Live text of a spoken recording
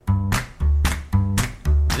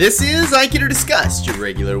This is Aikido Discussed, your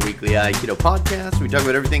regular weekly Aikido podcast. We talk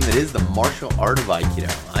about everything that is the martial art of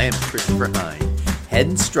Aikido. I am Christopher Hine, head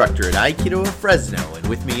instructor at Aikido of Fresno, and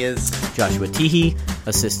with me is Joshua Teehee,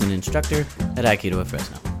 assistant instructor at Aikido of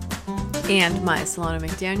Fresno. And Maya Solano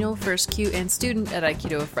McDaniel, first Q and student at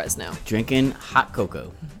Aikido of Fresno. Drinking hot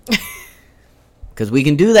cocoa. Because we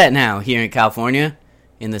can do that now here in California,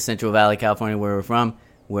 in the Central Valley, California, where we're from,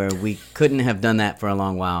 where we couldn't have done that for a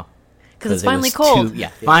long while. Because it's finally cold.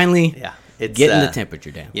 Finally it's getting the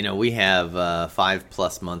temperature down. You know, we have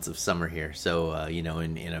 5+ months of summer here. So,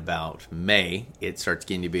 in about May, it starts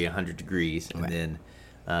getting to be 100 degrees, and then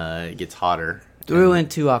it gets hotter. Through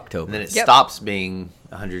into October. And then it stops being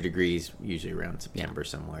 100 degrees, usually around September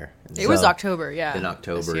somewhere. And It was October, yeah. In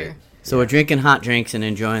October. So we're drinking hot drinks and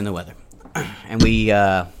enjoying the weather. And we...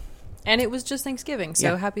 and it was just Thanksgiving,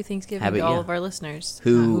 so happy Thanksgiving to all of our listeners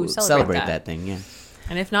who celebrate that thing, yeah.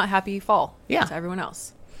 And if not, happy fall to everyone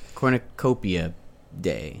else. Cornucopia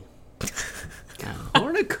Day.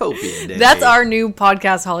 Cornucopia Day. That's our new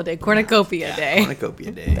podcast holiday, Cornucopia Day.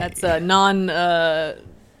 Cornucopia Day. That's a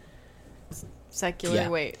non-secular,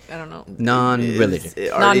 I don't know. Non-religious.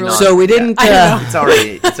 So we didn't... it's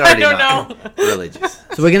already I don't know. Religious.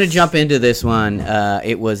 So we're going to jump into this one.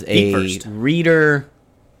 It was a reader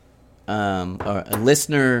or a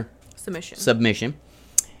listener submission.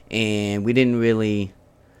 And we didn't really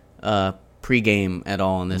pregame at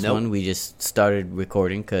all on this one. We just started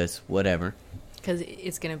recording because whatever. Because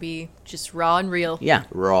it's going to be just raw and real. Yeah.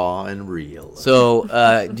 Raw and real.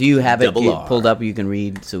 So do you have it pulled up you can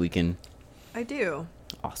read so we can... I do.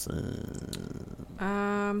 Awesome.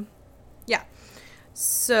 Yeah.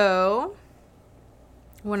 So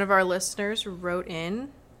one of our listeners wrote in.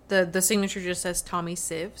 The signature just says Tommy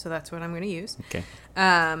Siv, so that's what I'm going to use. Okay.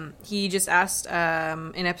 He just asked,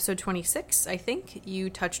 in episode 26, I think, you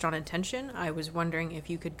touched on intention. I was wondering if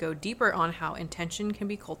you could go deeper on how intention can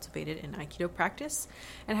be cultivated in Aikido practice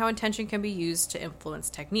and how intention can be used to influence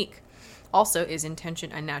technique. Also, is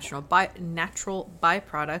intention a natural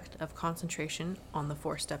byproduct of concentration on the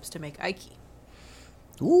 4 steps to make Aiki?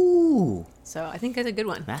 Ooh. So I think that's a good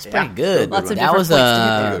one. That's pretty good. Lots of that was different points to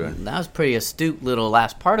hit there. That was pretty astute little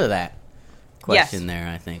last part of that question there,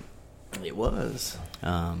 I think. It was.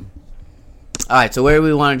 All right, so where do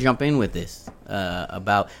we want to jump in with this?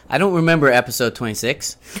 I don't remember episode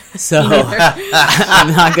 26, so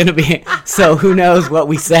I'm not going to be... So who knows what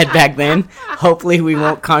we said back then? Hopefully we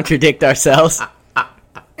won't contradict ourselves.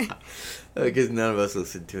 Because none of us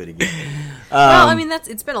listened to it again. Well, I mean,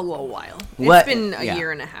 it's been a little while. It's been a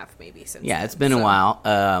year and a half, maybe, since then, it's been a while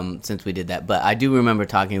since we did that. But I do remember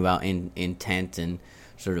talking about intent and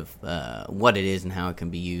sort of what it is and how it can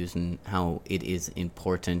be used and how it is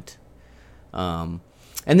important. And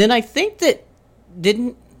then I think that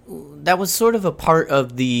was sort of a part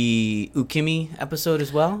of the Ukimi episode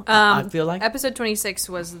as well, I feel like. Episode 26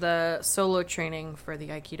 was the solo training for the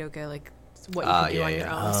Aikidoka, like what you can do on your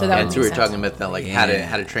own. So we were talking about that, like how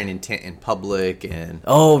to train intent in public and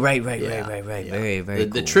right. Very the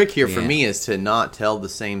cool. trick here for me is to not tell the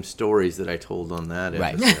same stories that I told on that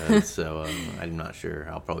episode. So I'm not sure.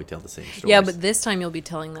 I'll probably tell the same stories. Yeah, but this time you'll be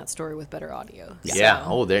telling that story with better audio. Yeah.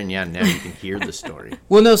 So. Now you can hear the story.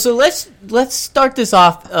 Well, no. So let's start this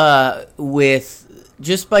off with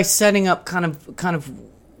just by setting up kind of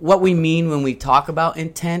what we mean when we talk about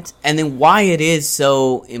intent, and then why it is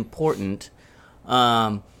so important,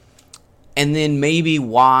 and then maybe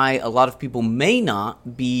why a lot of people may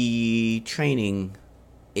not be training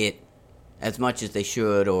it as much as they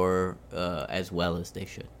should or as well as they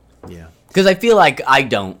should. Yeah. Because I feel like I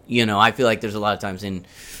don't, I feel like there's a lot of times in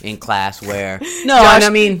class where...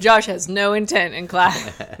 Josh has no intent in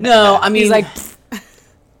class. No, I mean... He's like...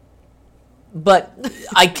 But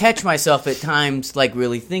I catch myself at times, like,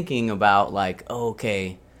 really thinking about, like,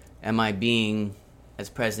 okay, am I being as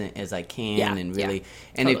present as I can? And really,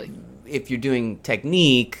 and totally. if you're doing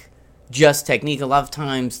technique, just technique, a lot of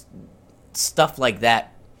times stuff like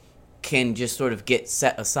that can just sort of get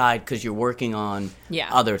set aside because you're working on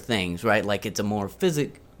other things, right? Like, it's a more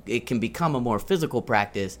it can become a more physical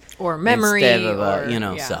practice. Or memory. Instead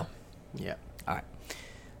of, so. Yeah. All right.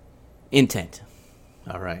 Intent.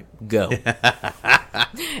 All right. Go.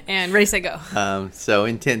 And ready, set, go. So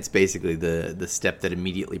intent's basically the step that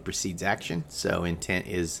immediately precedes action. So intent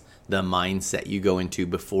is the mindset you go into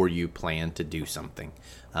before you plan to do something.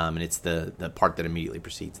 And it's the part that immediately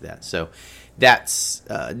precedes that. So that's,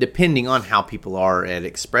 depending on how people are at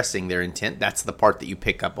expressing their intent, that's the part that you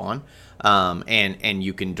pick up on. And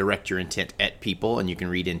you can direct your intent at people, and you can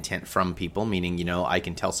read intent from people, meaning, I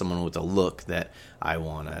can tell someone with a look that I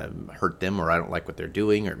want to hurt them, or I don't like what they're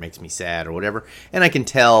doing, or it makes me sad, or whatever. And I can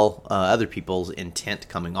tell other people's intent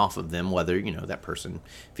coming off of them, whether, that person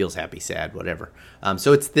feels happy, sad, whatever.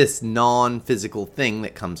 So it's this non-physical thing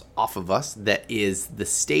that comes off of us that is the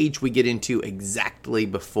stage we get into exactly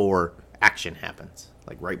before action happens,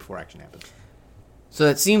 like right before action happens. So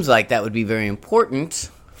it seems like that would be very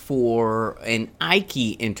important for an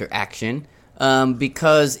Aiki interaction,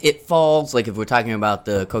 because it falls, like if we're talking about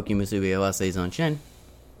the Kokyu Musubi Awase Zanshin,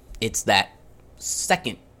 it's that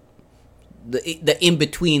second, the in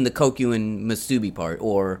between the Kokyu and Musubi part,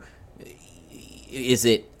 or is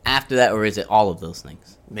it after that, or is it all of those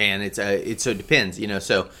things? Man, so it depends,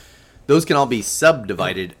 so those can all be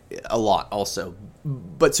subdivided a lot also,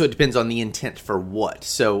 but so it depends on the intent for what.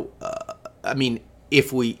 So,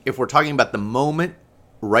 if we're talking about the moment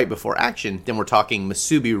right before action, then we're talking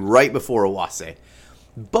Musubi right before Awase.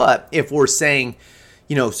 But if we're saying,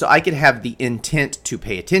 so I could have the intent to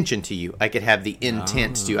pay attention to you. I could have the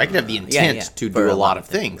intent to do a lot of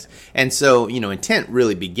things. And so, intent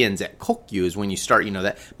really begins at Kokyu, is when you start,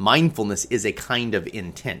 that mindfulness is a kind of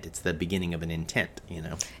intent. It's the beginning of an intent,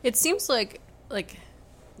 It seems like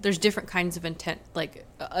there's different kinds of intent, like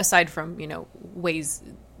aside from, ways,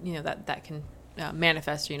 that can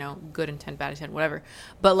manifest, good intent, bad intent, whatever.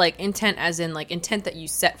 But like intent as in like intent that you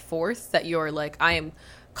set forth, that you're like, I am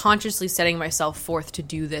consciously setting myself forth to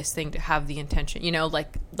do this thing, to have the intention,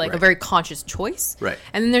 like Right. a very conscious choice. Right.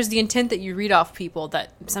 And then there's the intent that you read off people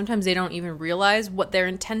that sometimes they don't even realize what they're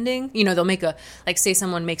intending. They'll make say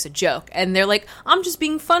someone makes a joke and they're like, I'm just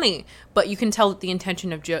being funny. But you can tell that the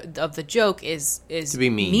intention of the joke is to be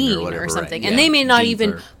mean or whatever, something. right. And they may not Deeper.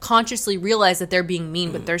 even consciously realize that they're being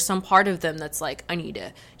mean, but there's some part of them that's like, I need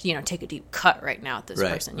to, take a deep cut right now at this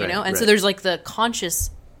Right, person, right, And so right. there's like the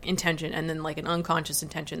conscious intention and then like an unconscious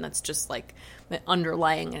intention that's just like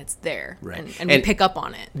underlying, and it's there. Right. And we pick up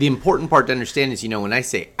on it. The important part to understand is, when I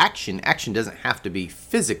say action doesn't have to be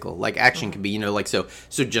physical. Like action can be, so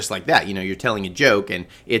just like that, you're telling a joke and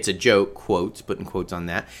it's a joke, quotes, putting quotes on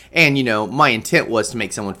that. And, my intent was to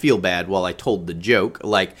make someone feel bad while I told the joke.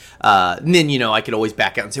 Like, and then, I could always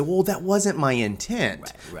back out and say, well, that wasn't my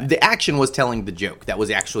intent. Right. The action was telling the joke. That was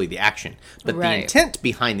actually the action. But Right. the intent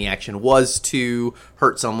behind the action was to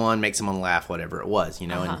hurt someone, make someone laugh, whatever it was,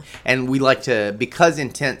 and we like to, because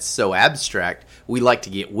intent's so abstract, we like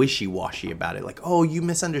to get wishy-washy about it. Like, oh, you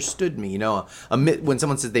misunderstood me. When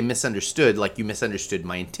someone says they misunderstood, like, you misunderstood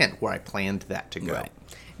my intent, where I planned that to go. Right.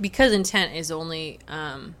 Because intent is only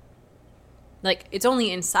it's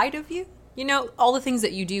only inside of you. All the things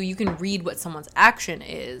that you do, you can read what someone's action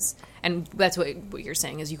is, and that's what you're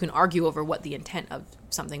saying is you can argue over what the intent of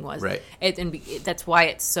something was. Right. That's why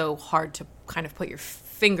it's so hard to kind of put your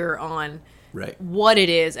finger on Right. what it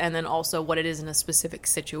is, and then also what it is in a specific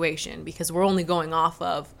situation, because we're only going off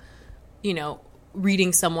of,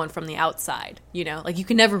 reading someone from the outside. Like you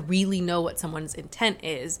can never really know what someone's intent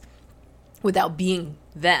is without being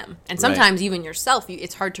them. And sometimes even yourself,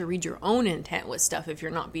 it's hard to read your own intent with stuff if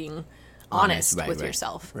you're not being honest right, with right.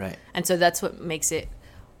 yourself. Right. And so that's what makes it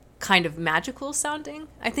kind of magical sounding,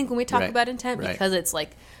 I think, when we talk Right, about intent, right. because it's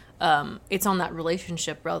like it's on that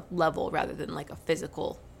relationship level rather than like a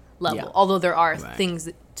physical level. Yeah. Although there are Right. things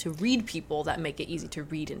to read people that make it easy to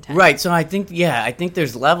read intent. Right. So I think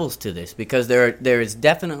there's levels to this, because there is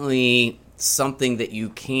definitely something that you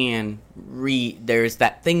can read. There's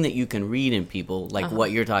that thing that you can read in people, like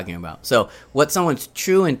what you're talking about. So what someone's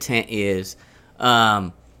true intent is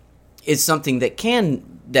something that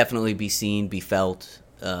can definitely be seen, be felt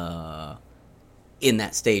in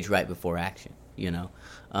that stage right before action.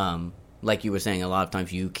 Like you were saying, a lot of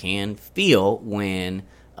times you can feel when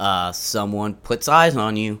someone puts eyes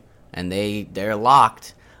on you and they're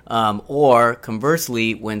locked, or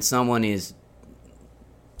conversely, when someone is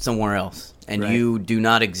somewhere else and Right. you do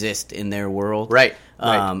not exist in their world. Right.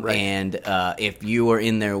 Right. Right. And if you are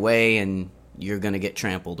in their way and you're going to get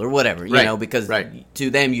trampled or whatever, Right. because Right. to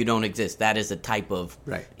them you don't exist. That is a type of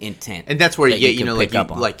Right. intent. And that's where you get, can pick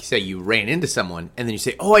up on. like you say, you ran into someone, and then you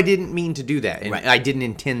say, "Oh, I didn't mean to do that, and Right. I didn't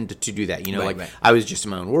intend to do that." Right, right. I was just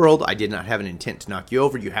in my own world. I did not have an intent to knock you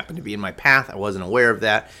over. You happened to be in my path. I wasn't aware of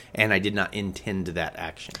that, and I did not intend that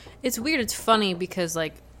action. It's weird. It's funny because,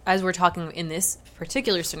 like, as we're talking in this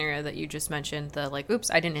particular scenario that you just mentioned, the like,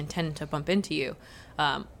 oops, I didn't intend to bump into you.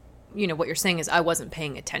 What you're saying is I wasn't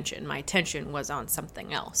paying attention. My attention was on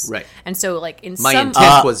something else. Right. And so, like, in My some...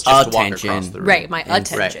 intent was just to walk attention. across the room. Right, my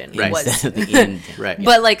Instead- attention right. was... instead of the intent. Right.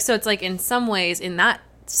 But, like, so it's like in some ways, in that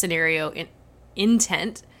scenario,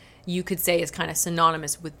 intent you could say is kind of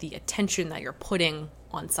synonymous with the attention that you're putting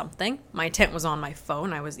on something. My intent was on my phone.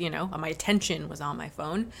 My attention was on my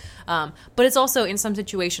phone. But it's also in some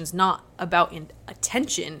situations not about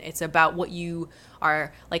attention. It's about what you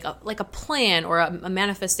are, like a plan or a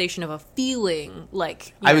manifestation of a feeling.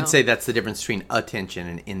 I would say that's the difference between attention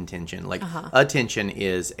and intention. Attention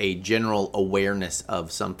is a general awareness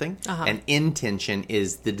of something, and intention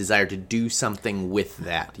is the desire to do something with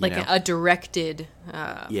that. A directed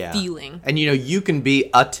feeling. And you can be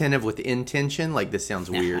attentive with intention. This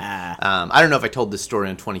sounds weird. I don't know if I told this story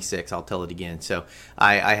on 26. I'll tell it again. So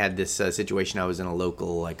I had this situation. I was in a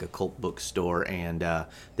local occult bookstore, and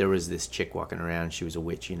there was this chick walking around. She was a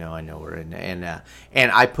witch. I know her,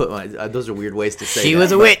 and I put those are weird ways to say she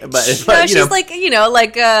was a witch. But she's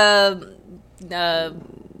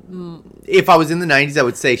if I was in the 90s, I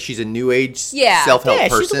would say she's a new age self-help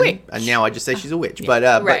person. And now I just say she's a witch. But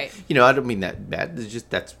I don't mean that bad. It's just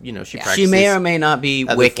she practices. She may or may not be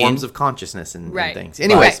Wiccan. Forms of consciousness and things.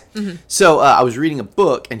 Anyways, so I was reading a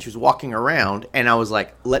book and she was walking around and I was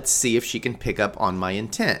like, let's see if she can pick up on my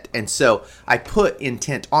intent. And so I put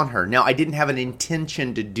intent on her. Now, I didn't have an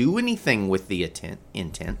intention to do anything with the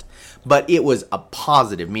intent, but it was a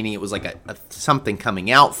positive, meaning it was like a something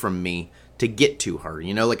coming out from me to get to her,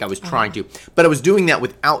 I was trying to, but I was doing that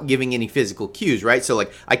without giving any physical cues, right? So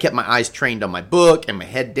I kept my eyes trained on my book and my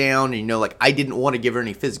head down, and I didn't want to give her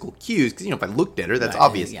any physical cues because if I looked at her, that's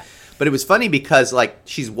obvious. Yeah. But it was funny because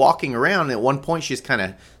she's walking around, and at one point she just kind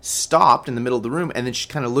of stopped in the middle of the room, and then she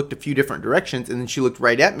kind of looked a few different directions, and then she looked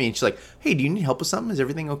right at me, and she's like, "Hey, do you need help with something? Is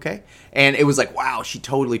everything okay?" And it was like, wow, she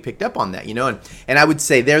totally picked up on that, And I would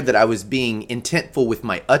say there that I was being intentful with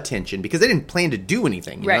my attention because I didn't plan to do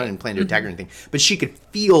anything, I didn't plan to attack or anything, but she could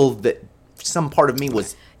feel that some part of me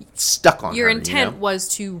was stuck on your her. Intent was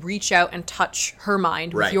to reach out and touch her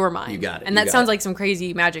mind with your mind. You got it. And that sounds like some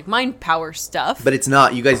crazy magic mind power stuff. But it's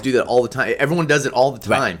not. You guys do that all the time. Everyone does it all the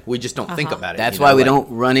time. Right. We just don't think about it. That's why we don't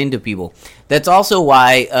run into people. That's also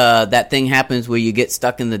why that thing happens where you get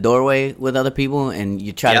stuck in the doorway with other people and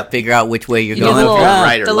you try to figure out which way you're going.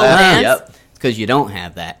 Right or left. Yep. It's because you don't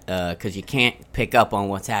have that. Because you can't pick up on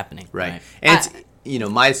what's happening. Right. And it's...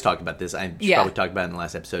 Maya's talked about this. She probably talked about it in the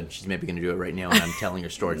last episode. She's maybe going to do it right now, and I'm telling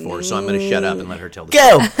her story for her. So I'm going to shut up and let her tell the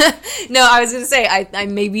story. No, I was going to say, I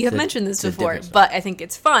maybe have mentioned this before, but I think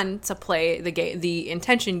it's fun to play the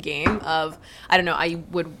intention game of, I don't know, I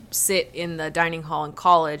would sit in the dining hall in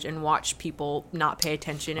college and watch people not pay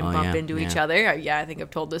attention and bump into each other. Yeah, I think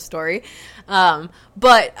I've told this story.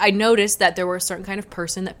 But I noticed that there were a certain kind of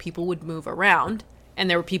person that people would move around, and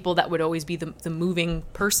there were people that would always be the moving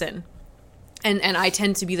person. And I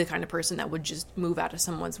tend to be the kind of person that would just move out of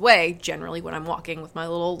someone's way, generally, when I'm walking with my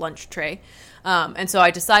little lunch tray. And so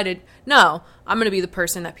I decided, no, I'm going to be the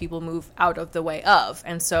person that people move out of the way of.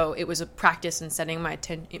 And so it was a practice in setting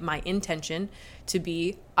my intention to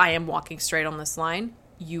be, I am walking straight on this line.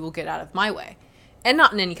 You will get out of my way. And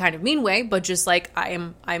not in any kind of mean way, but just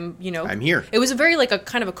I'm here. It was a very a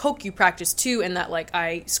kind of a Kokyu practice too, in that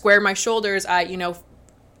I square my shoulders,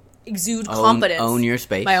 exude confidence. Own your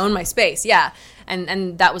space. I own my space, yeah.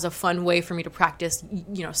 And that was a fun way for me to practice,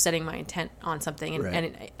 setting my intent on something.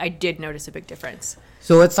 And I did notice a big difference.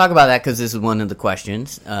 So let's talk about that, because this is one of the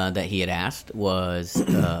questions that he had asked was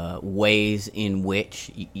ways in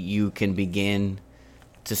which you can begin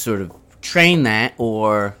to sort of train that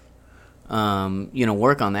or,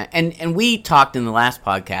 work on that. And we talked in the last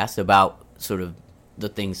podcast about sort of the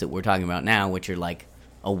things that we're talking about now, which are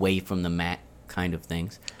away from the mat kind of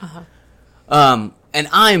things. And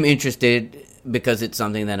I'm interested because it's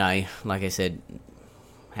something that I, like I said,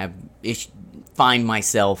 find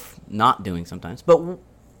myself not doing sometimes. But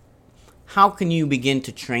how can you begin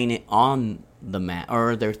to train it on the mat?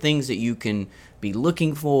 Or are there things that you can be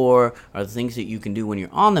looking for? Are there things that you can do when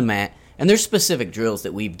you're on the mat? And there's specific drills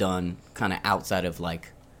that we've done kind of outside of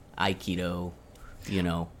Aikido,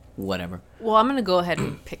 whatever. Well, I'm going to go ahead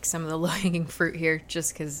and pick some of the low-hanging fruit here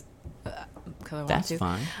just because I want That's to.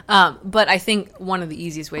 Fine. But I think one of the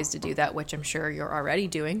easiest ways to do that, which I'm sure you're already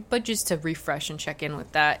doing, but just to refresh and check in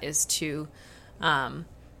with that, is to,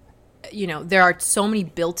 there are so many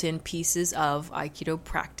built-in pieces of Aikido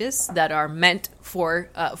practice that are meant for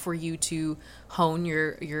you to hone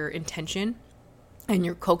your intention and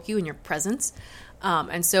your kokyu and your presence.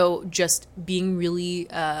 And so just being really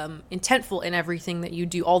intentful in everything that you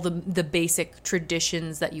do, all the basic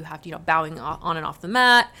traditions that you have to, bowing on and off the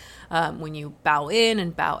mat, when you bow in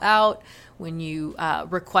and bow out, when you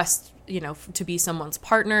request, to be someone's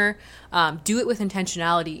partner, do it with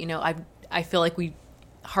intentionality. I feel like we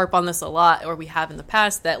harp on this a lot, or we have in the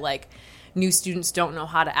past, that new students don't know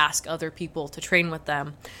how to ask other people to train with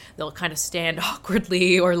them. They'll kind of stand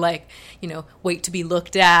awkwardly or like, wait to be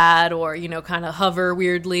looked at or, kind of hover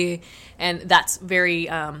weirdly. And that's very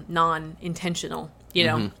non-intentional,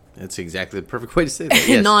 That's exactly the perfect way to say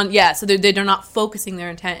that. Yes. So they're not focusing their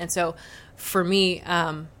intent. And so for me,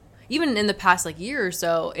 even in the past year or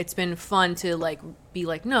so, it's been fun to be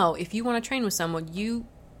like, no, if you want to train with someone, you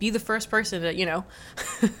be the first person to,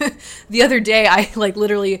 the other day I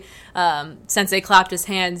literally, Sensei clapped his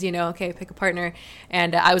hands, okay, pick a partner.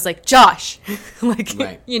 And I was like, Josh,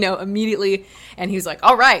 Right. Immediately. And he was like,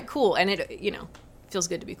 all right, cool. And it, feels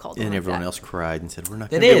good to be called. And everyone that. else cried and said, we're not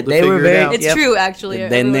They going to be able to did. They were figure it very- out. It's true, actually. Then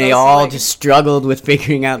Everyone they else all was just struggled with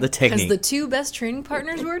figuring out the because technique. the two best training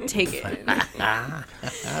partners were taken.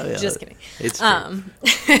 Just kidding. It's true.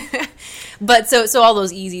 But so all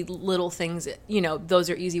those easy little things, those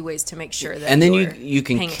are easy ways to make sure that. And then you're you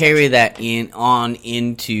can paying carry attention. that on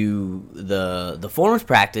into the forms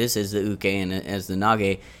practice as the uke and as the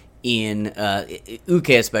nage in uke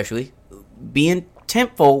especially, being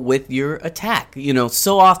intentful with your attack.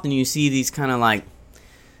 So often you see these kind of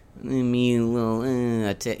little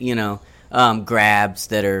grabs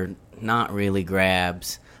that are not really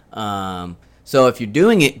grabs. So if you're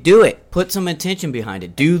doing it, do it. Put some intention behind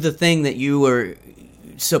it. Do the thing that you were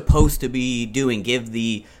supposed to be doing. Give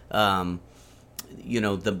the the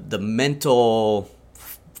mental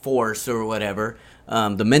force or whatever,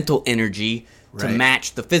 the mental energy to Right.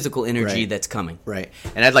 match the physical energy Right. that's coming. Right.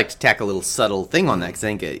 And I'd like to tack a little subtle thing on that because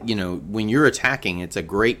I think, when you're attacking, it's a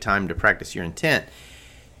great time to practice your intent.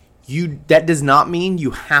 That does not mean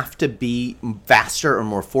you have to be faster or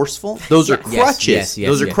more forceful. Those are Yes, crutches. yes,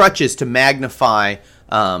 Those are yes. crutches to magnify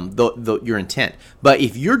your intent. But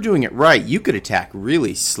if you're doing it right, you could attack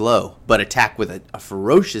really slow, but attack with a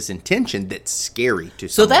ferocious intention that's scary to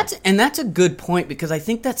So someone. that's a good point because I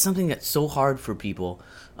think that's something that's so hard for people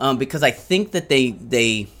because I think that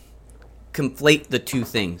they conflate the two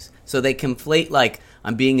things. So they conflate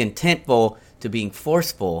I'm being intentful to being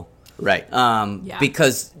forceful. right. Yeah.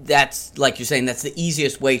 Because that's, like you're saying, that's the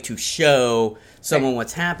easiest way to show someone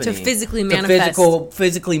what's happening. To physically manifest.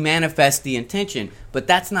 Physically manifest the intention. But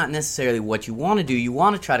that's not necessarily what you want to do. You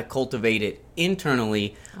want to try to cultivate it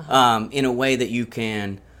internally in a way that you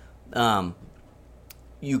can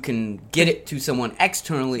get it to someone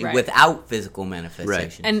externally Right. without physical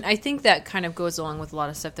manifestation. And I think that kind of goes along with a lot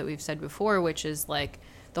of stuff that we've said before, which is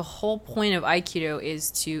the whole point of Aikido is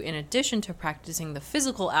to, in addition to practicing the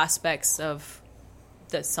physical aspects of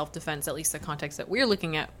the self-defense, at least the context that we're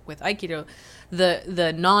looking at with Aikido,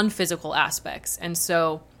 the non-physical aspects. And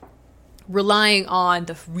so relying on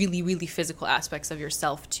the really, really physical aspects of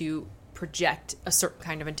yourself to project a certain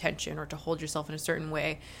kind of intention or to hold yourself in a certain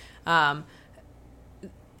way, that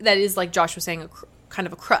is, like Josh was saying, kind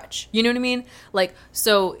of a crutch. You know what I mean?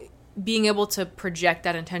 So being able to project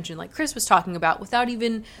that intention like Chris was talking about without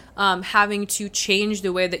even having to change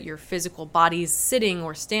the way that your physical body's sitting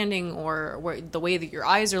or standing or the way that your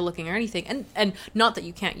eyes are looking or anything. And not that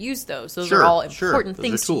you can't use those. Those Sure, are all sure. important Those are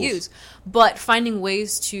things to tools. use. But finding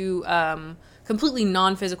ways to, completely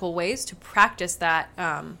non-physical ways to practice that,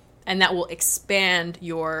 and that will expand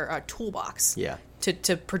your toolbox. Yeah.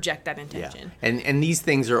 To project that intention. Yeah. And these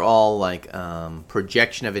things are all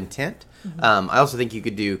projection of intent. I also think you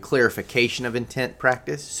could do clarification of intent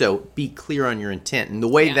practice. So be clear on your intent. And the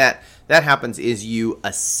way that happens is you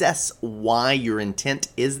assess why your intent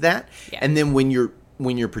is that. Yeah. And then when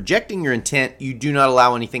you're projecting your intent, you do not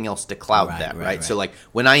allow anything else to cloud that, right? So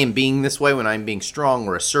when I am being this way, when I'm being strong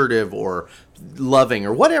or assertive or loving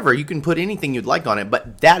or whatever, you can put anything you'd like on it,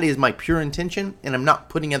 but that is my pure intention, and I'm not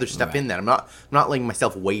putting other stuff in that. I'm not letting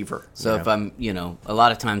myself waver. So if I'm, a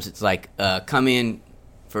lot of times it's come in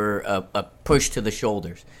for a push to the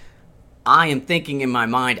shoulders. I am thinking in my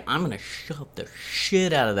mind, I'm going to shove the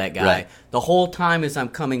shit out of that guy Right. the whole time as I'm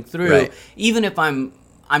coming through. Right. Even if I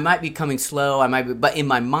might be coming slow, but in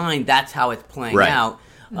my mind, that's how it's playing Right. out.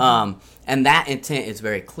 And that intent is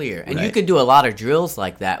very clear. And you Right. could do a lot of drills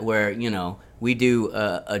like that where, we do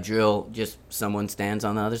a drill, just someone stands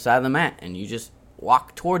on the other side of the mat and you just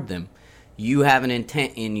walk toward them. You have an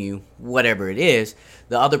intent in you, whatever it is.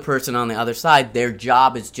 The other person on the other side, their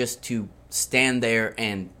job is just to stand there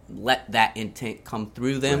and let that intent come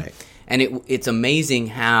through them. Right. And it's amazing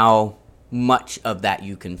how much of that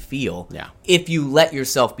you can feel if you let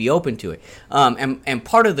yourself be open to it. And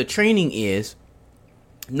part of the training is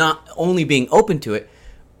not only being open to it,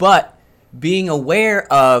 but being aware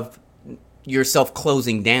of yourself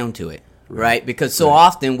closing down to it, right? Because so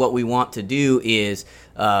often what we want to do is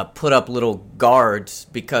put up little guards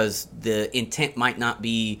because the intent might not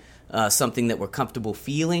be something that we're comfortable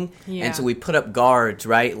feeling. Yeah. And so we put up guards,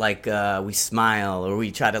 right? Like we smile, or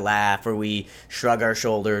we try to laugh, or we shrug our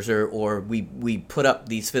shoulders, or we put up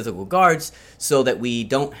these physical guards so that we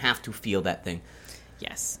don't have to feel that thing.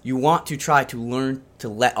 Yes. You want to try to learn to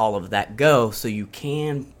let all of that go so you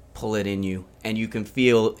can pull it in you and you can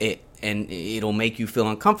feel it, and it'll make you feel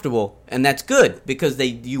uncomfortable, and that's good because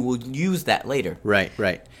you will use that later. Right.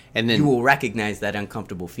 And then You will recognize that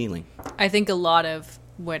uncomfortable feeling. I think a lot of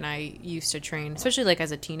when I used to train, especially like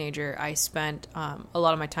as a teenager, I spent a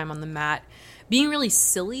lot of my time on the mat being really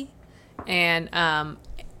silly and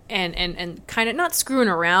kind of not screwing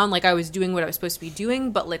around. Like I was doing what I was supposed to be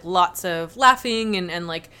doing, but like lots of laughing and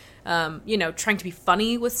like, trying to be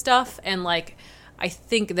funny with stuff. And like, I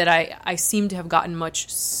think that I seem to have gotten much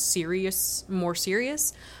more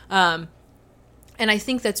serious. And I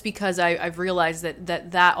think that's because I've realized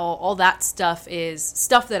that all that stuff is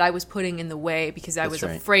stuff that I was putting in the way because I was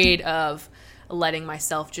afraid of letting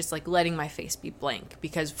myself, just like letting my face be blank,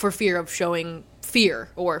 because for fear of showing fear,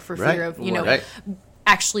 or for fear of,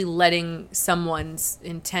 actually letting someone's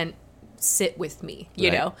intent sit with me,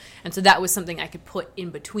 you know? And so that was something I could put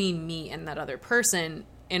in between me and that other person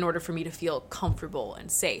in order for me to feel comfortable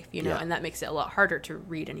and safe, you know? Yeah. And that makes it a lot harder to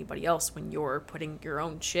read anybody else when you're putting your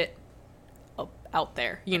own shit out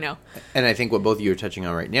there, you know? And I think what both of you are touching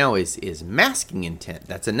on right now is masking intent.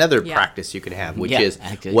 That's another practice you could have, which is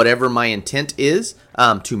actually, whatever my intent is,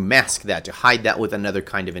 to mask that, to hide that with another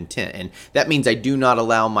kind of intent. And that means I do not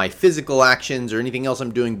allow my physical actions or anything else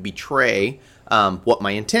I'm doing betray what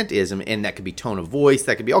my intent is. And that could be tone of voice,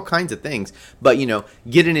 that could be all kinds of things. But,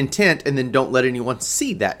 get an intent and then don't let anyone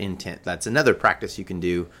see that intent. That's another practice you can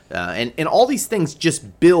do. And all these things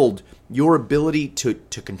just build your ability to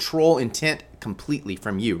control intent completely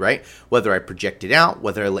from you, right? Whether I project it out,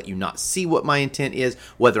 whether I let you not see what my intent is,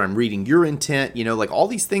 whether I'm reading your intent, like all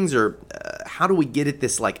these things are, how do we get at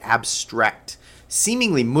this like abstract,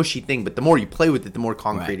 seemingly mushy thing, but the more you play with it, the more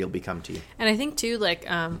concrete it'll become to you. And I think too, like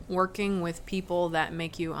working with people that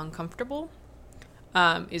make you uncomfortable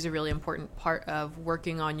is a really important part of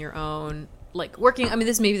working on your own. Like working, I mean,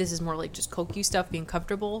 this is more like just COQ stuff, being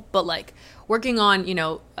comfortable, but like working on,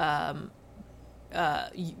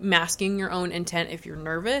 masking your own intent if you're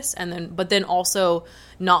nervous, but then also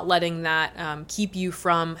not letting that keep you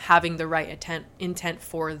from having the right intent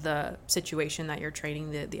for the situation that you're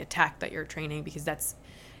training, the attack that you're training, because it's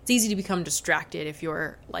easy to become distracted if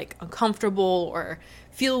you're like uncomfortable or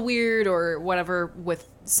feel weird or whatever with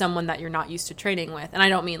someone that you're not used to training with. And I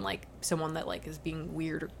don't mean like someone that like is being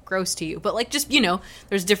weird or gross to you, but like just,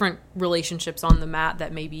 there's different relationships on the mat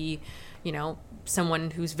that maybe, someone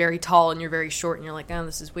who's very tall and you're very short and you're like, oh,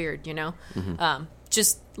 this is weird, Mm-hmm.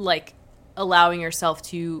 Just like allowing yourself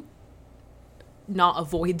to not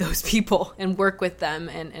avoid those people and work with them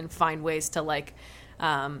and find ways to like,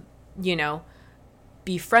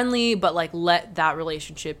 be friendly, but like let that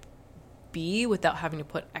relationship be without having to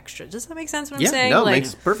put extra. Does that make sense what I'm saying? No, like, it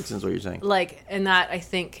makes perfect sense what you're saying. Like, and that I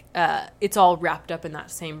think it's all wrapped up in that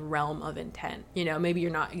same realm of intent. Maybe you're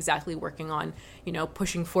not exactly working on,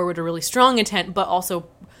 pushing forward a really strong intent, but also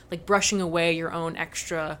like brushing away your own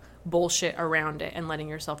extra bullshit around it and letting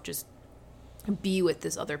yourself just be with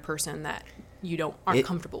this other person that you aren't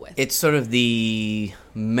comfortable with. It's sort of the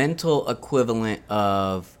mental equivalent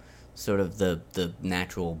of sort of the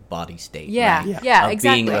natural body state. Yeah, right? yeah, of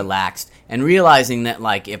exactly. being relaxed and realizing that,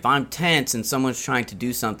 like, if I'm tense and someone's trying to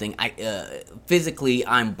do something, physically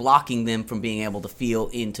I'm blocking them from being able to feel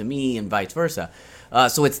into me and vice versa.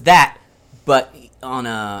 So it's that, but on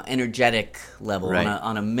a energetic level, right.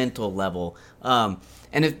 on a mental level. And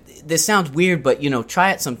this sounds weird, but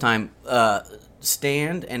try it sometime.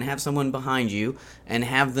 Stand and have someone behind you and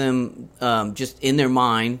have them just in their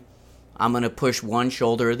mind, I'm going to push one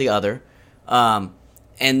shoulder or the other, and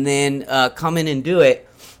then come in and do it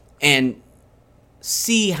and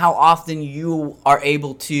see how often you are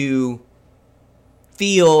able to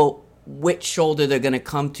feel which shoulder they're going to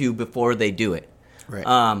come to before they do it. Right.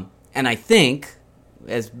 And I think,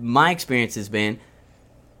 as my experience has been,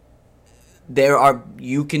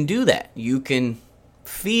 you can do that. You can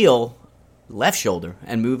feel left shoulder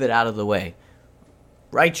and move it out of the way.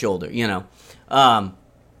 Right shoulder,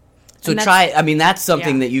 So try it. I mean, that's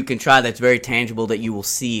something that you can try that's very tangible that you will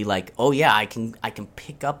see, like, oh, yeah, I can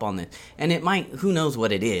pick up on this. And it might, who knows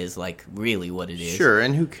what it is, like, really what it is. Sure,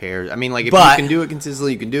 and who cares? I mean, like, if you can do it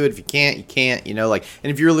consistently, you can do it. If you can't, you can't, like,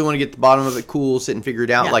 and if you really want to get to the bottom of it, cool, sit and figure it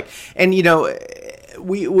out. Yeah. Like, and,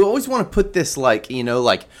 we always want to put this, like,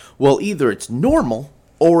 well, either it's normal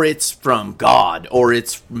or it's from God, or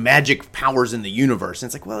it's magic powers in the universe. And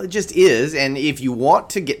it's like, well, it just is. And if you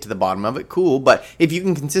want to get to the bottom of it, cool. But if you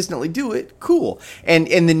can consistently do it, cool. And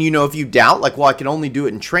then, if you doubt, like, well, I can only do it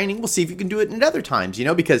in training, we'll see if you can do it at other times,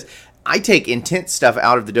 because I take intent stuff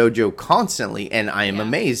out of the dojo constantly, and I am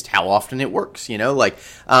amazed how often it works.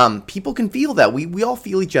 People can feel that. We all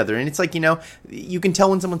feel each other, and it's like, you can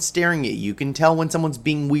tell when someone's staring at you. You can tell when someone's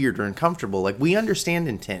being weird or uncomfortable. Like, we understand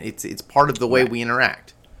intent. It's part of the way we interact.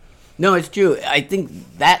 No, it's true. I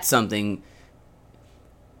think that's something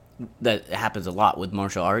that happens a lot with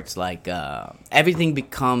martial arts. Like, everything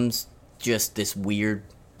becomes just this weird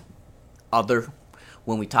other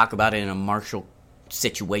when we talk about it in a martial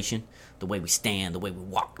situation. The way we stand, the way we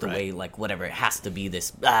walk, the way, like, whatever. It has to be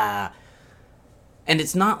this, And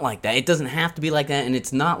it's not like that. It doesn't have to be like that, and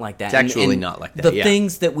it's not like that. It's actually not like that, The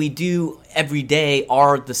things that we do every day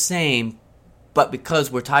are the same, but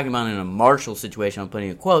because we're talking about it in a martial situation, I'm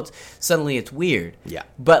putting in quotes, suddenly it's weird. Yeah.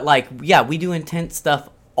 But, like, we do intense stuff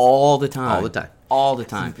all the time. All the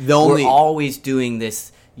time. We're always doing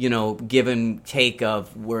this, give and take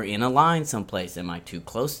of, we're in a line someplace. Am I too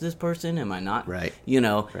close to this person? Am I not? Right.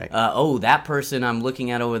 Right. That person I'm looking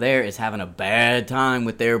at over there is having a bad time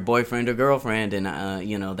with their boyfriend or girlfriend, and,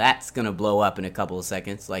 that's going to blow up in a couple of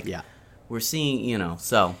seconds. Like, we're seeing,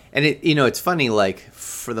 so. And, it's funny, like,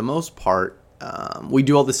 for the most part, we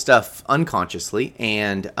do all this stuff unconsciously,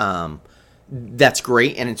 and that's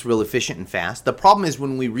great, and it's real efficient and fast. The problem is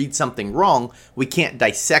when we read something wrong, we can't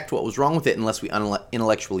dissect what was wrong with it unless we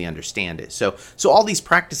intellectually understand it. So all these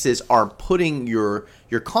practices are putting your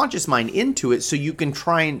conscious mind into it so you can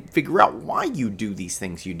try and figure out why you do these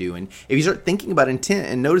things you do. And if you start thinking about intent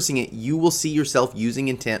and noticing it, you will see yourself using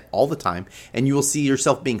intent all the time, and you will see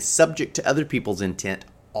yourself being subject to other people's intent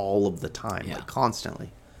all of the time, like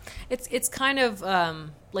constantly. It's kind of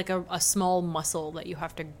like a small muscle that you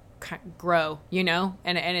have to grow, and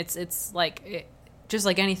it's like just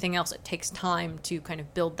like anything else, it takes time to kind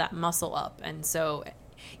of build that muscle up. And so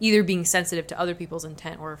either being sensitive to other people's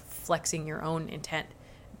intent or flexing your own intent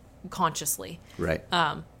consciously, right?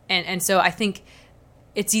 And so I think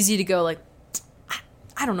it's easy to go like,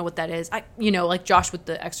 I don't know what that is. Like Josh with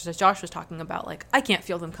the exercise Josh was talking about, like, I can't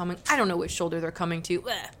feel them coming. I don't know which shoulder they're coming to,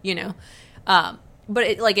 but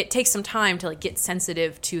it takes some time to, like, get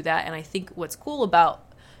sensitive to that. And I think what's cool about,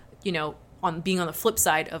 on being on the flip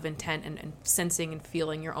side of intent and sensing and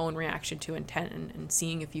feeling your own reaction to intent and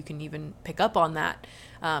seeing if you can even pick up on that,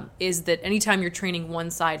 is that anytime you're training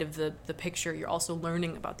one side of the picture, you're also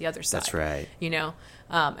learning about the other side. That's right.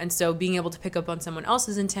 And so being able to pick up on someone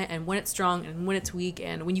else's intent and when it's strong and when it's weak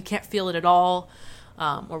and when you can't feel it at all,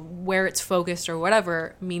 or where it's focused or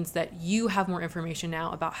whatever, means that you have more information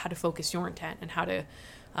now about how to focus your intent and how to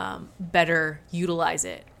better utilize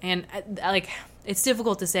it. And it's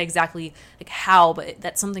difficult to say exactly like how, but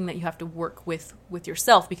that's something that you have to work with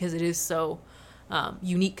yourself because it is so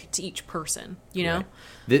unique to each person. Right.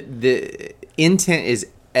 The intent is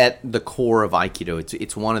at the core of Aikido.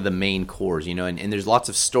 It's one of the main cores, and there's lots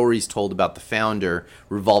of stories told about the founder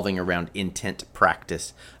revolving around intent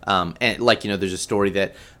practice. And there's a story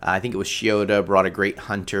that I think it was Shioda brought a great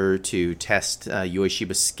hunter to test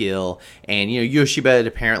Ueshiba's skill, and Ueshiba had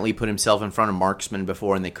apparently put himself in front of marksmen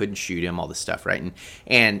before, and they couldn't shoot him, all this stuff, right?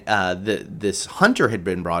 And this hunter had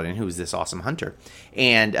been brought in, who was this awesome hunter,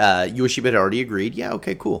 and Ueshiba had already agreed, yeah,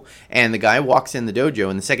 okay, cool. And the guy walks in the dojo,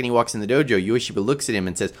 and the second he walks in the dojo, Ueshiba looks at him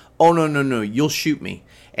and says, "Oh no, you'll shoot me."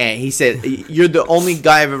 And he said, "You're the only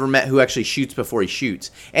guy I've ever met who actually shoots before he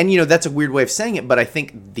shoots." And, that's a weird way of saying it, but I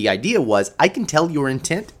think the idea was, I can tell your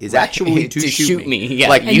intent is actually to shoot me. Yeah.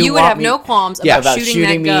 Like, and you would have no qualms about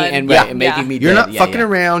shooting that gun. And making me dead. You're not fucking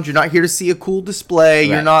around. You're not here to see a cool display.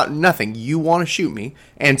 Right. You're not nothing. You want to shoot me,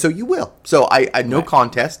 and so you will. So I no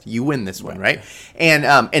contest. You win this one, right?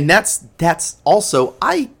 And that's also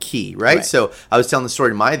Aiki, right? So I was telling the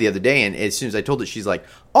story to Maya the other day, and as soon as I told it, she's like,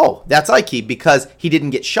 "Oh, that's Aiki because he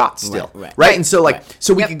didn't get shot still, right?" And so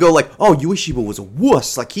so we could go like, "Oh, Ueshiba was a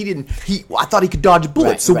wuss. Like I thought he could dodge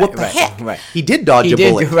bullets. So what the heck? Right. He did dodge a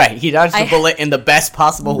bullet. Right. He dodged a bullet in the best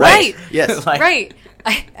possible way. Right. Yes. Right.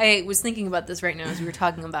 I was thinking about this right now as we were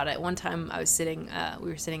talking about it. One time I was we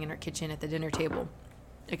were sitting in our kitchen at the dinner table,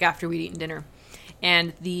 like after we'd eaten dinner,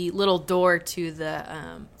 and the little door to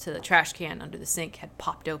the trash can under the sink had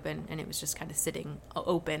popped open, and it was just kind of sitting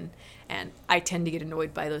open. And I tend to get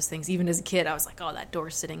annoyed by those things. Even as a kid, I was like, "Oh, that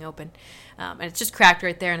door's sitting open," and it's just cracked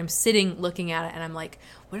right there. And I'm sitting looking at it, and I'm like,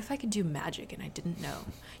 "What if I could do magic and I didn't know?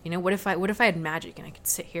 What if I had magic and I could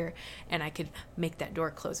sit here and I could make that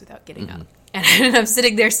door close without getting up?" And I'm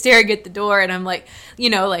sitting there staring at the door, and I'm like,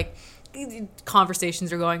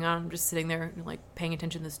 conversations are going on. I'm just sitting there, like, paying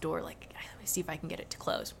attention to this door, like, let me see if I can get it to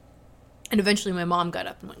close. And eventually my mom got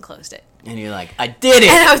up and went and closed it. And you're like, I did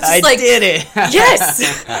it. And I was just like, did it.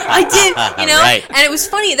 Yes, I did, you know? Right. And it was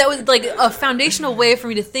funny. That was like a foundational way for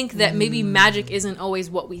me to think that maybe magic isn't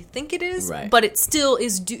always what we think it is, Right. but it still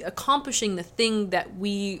is accomplishing the thing that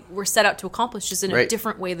we were set out to accomplish, just in a Right.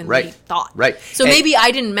 different way than Right. we thought. Right. So And- maybe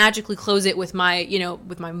I didn't magically close it with my,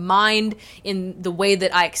 with my mind in the way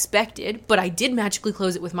that I expected, but I did magically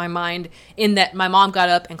close it with my mind in that my mom got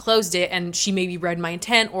up and closed it, and she maybe read my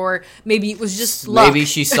intent, or maybe it was just luck. Maybe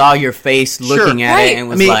she saw your face looking at Right. it and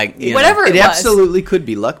was I mean, like, you know. whatever It it was. absolutely could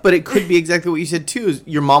be luck, but it could be exactly what you said too. Is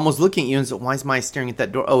your mom was looking at you and said, "Why is Maya staring at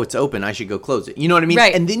that door? Oh, it's open. I should go close it." You know what I mean?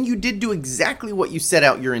 Right. And then you did do exactly what you set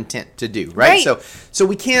out your intent to do, right? Right. So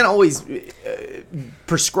we can't always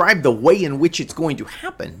prescribe the way in which it's going to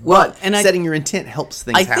happen. Well, but and setting your intent helps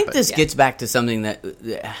things I happen. think this gets back to something that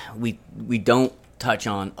we don't touch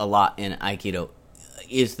on a lot in Aikido,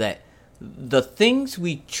 is that the things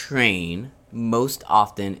we train most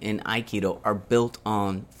often in Aikido are built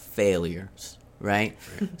on failures, right?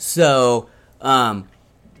 So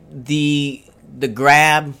the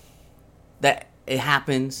grab that it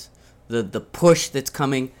happens, the push that's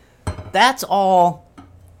coming, that's all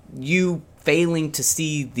you failing to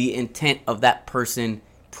see the intent of that person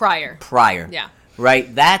prior. prior. Right?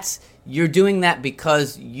 You're doing that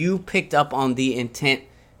because you picked up on the intent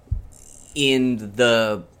in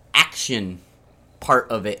the action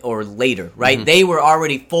part of it or later, right? Mm-hmm. They were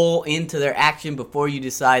already full into their action before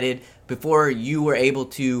you were able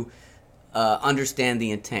to understand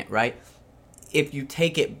the intent, right? If you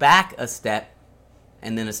take it back a step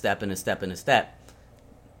and then a step and a step and a step,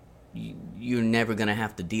 you're never going to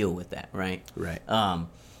have to deal with that, right? Right.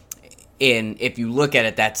 And if you look at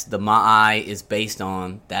it, that's the Ma'ai is based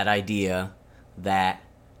on that idea that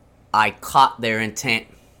I caught their intent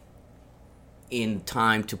in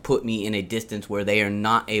time to put me in a distance where they are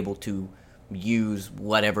not able to use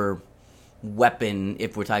whatever weapon,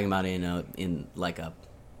 if we're talking about in like a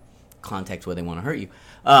context where they want to hurt you.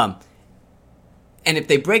 And if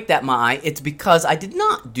they break that Ma'ai, it's because I did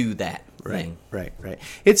not do that thing. Right.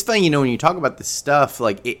 It's funny, when you talk about this stuff,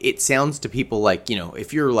 like, it sounds to people like,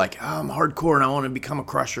 if you're like, oh, I'm hardcore and I want to become a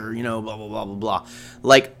crusher, blah, blah, blah, blah, blah.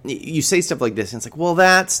 Like, you say stuff like this, and it's like, well,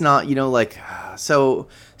 that's not,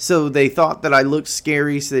 so they thought that I looked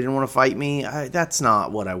scary, so they didn't want to fight me. That's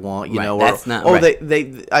not what I want, Right, Or, that's not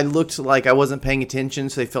right. I looked like I wasn't paying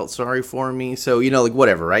attention, so they felt sorry for me. So, like,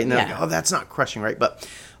 whatever, right? And they're like, oh, that's not crushing, right? But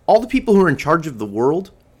all the people who are in charge of the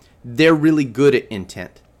world, they're really good at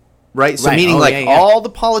intent. Right? So meaning all the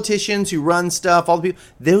politicians who run stuff, all the people,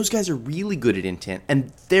 those guys are really good at intent,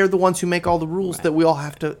 and they're the ones who make all the rules that we all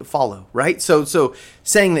have to follow, right? So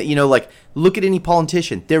saying that, like, look at any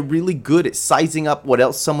politician, they're really good at sizing up what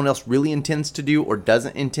else someone else really intends to do or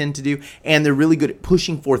doesn't intend to do, and they're really good at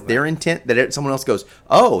pushing forth their intent that someone else goes,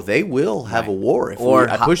 oh, they will have a war if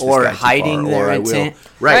I push this guy too hiding far, their or I will. intent.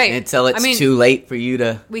 Right. Until it's too late for you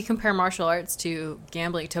to... We compare martial arts to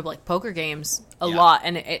gambling, to like poker games a lot,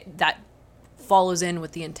 and that follows in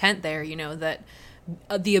with the intent there, that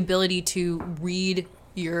the ability to read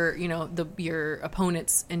your, your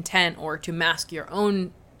opponent's intent or to mask your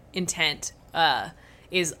own intent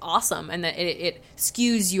is awesome, and that it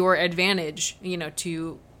skews your advantage,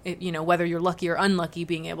 to, whether you're lucky or unlucky,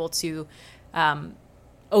 being able to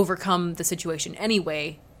overcome the situation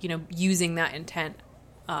anyway, using that intent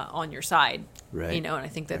on your side. Right. And I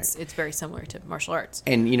think it's very similar to martial arts.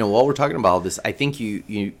 And while we're talking about all this, I think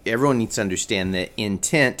everyone needs to understand that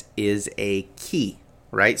intent is a key,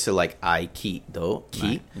 right? So like Aikido,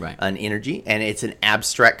 ki, right. An energy, and it's an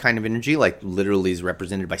abstract kind of energy, like literally is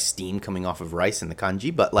represented by steam coming off of rice in the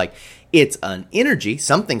kanji, but like it's an energy,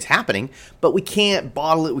 something's happening, but we can't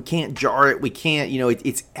bottle it, we can't jar it, we can't,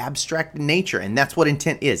 it's abstract in nature, and that's what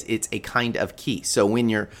intent is. It's a kind of ki. So when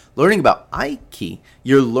you're learning about Aiki,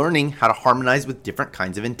 you're learning how to harmonize with different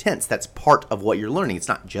kinds of intents. That's part of what you're learning. It's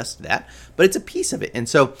not just that, but it's a piece of it. And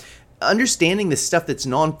so understanding the stuff that's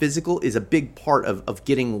non-physical is a big part of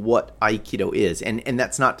getting what Aikido is. And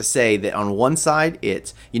that's not to say that on one side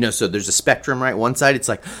it's, so there's a spectrum, right? One side it's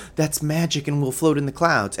like, that's magic and we'll float in the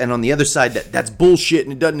clouds. And on the other side, that's bullshit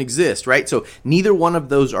and it doesn't exist, right? So neither one of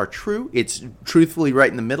those are true. It's truthfully right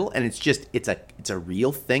in the middle, and it's a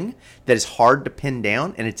real thing that is hard to pin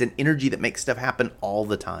down, and it's an energy that makes stuff happen all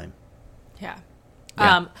the time. Yeah.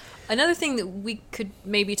 Yeah. Another thing that we could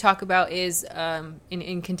maybe talk about is,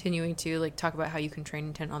 in continuing to like talk about how you can train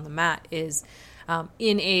intent on the mat, is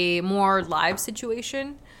in a more live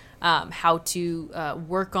situation, how to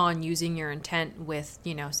work on using your intent with,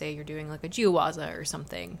 say you're doing like a Jiawaza or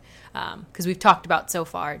something. Because we've talked about so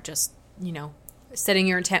far just, setting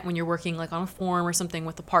your intent when you're working like on a form or something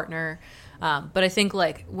with a partner. But I think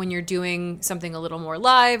like when you're doing something a little more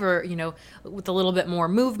live or, with a little bit more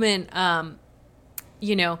movement,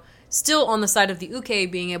 still on the side of the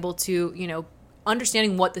uke, being able to,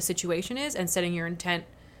 understanding what the situation is and setting your intent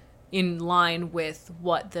in line with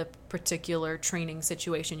what the particular training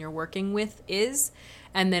situation you're working with is.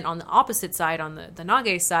 And then on the opposite side, on the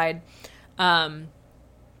Nage side,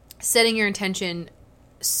 setting your intention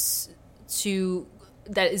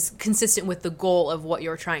that is consistent with the goal of what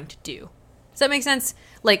you're trying to do. Does that make sense?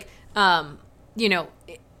 Like,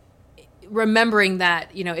 remembering that,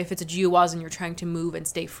 if it's a Jiawaza and you're trying to move and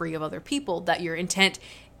stay free of other people, that your intent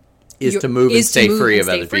is to move and stay free of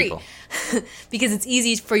other people. Because it's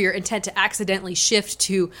easy for your intent to accidentally shift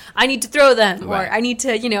to, I need to throw them, right. or I need to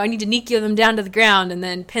Nikyo them down to the ground and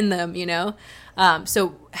then pin them,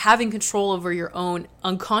 So having control over your own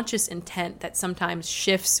unconscious intent that sometimes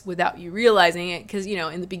shifts without you realizing it. Because,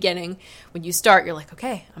 in the beginning, when you start, you're like,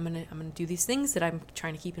 okay, I'm gonna do these things that I'm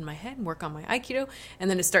trying to keep in my head and work on my Aikido. And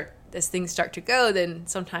then as things start to go, then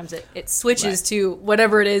sometimes it switches to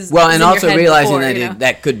whatever it is. Well, and also realizing before,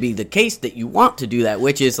 that could be the case that you want to do that,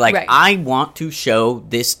 which is like, right. I want to show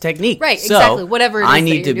this technique. Right, so exactly. Whatever it is I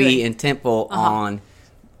need that to you're be doing. intentful on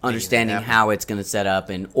understanding how it's going to set up,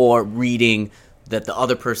 or reading that the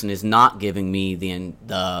other person is not giving me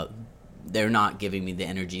they're not giving me the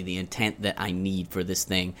energy, the intent that I need for this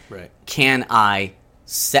thing. Right. Can I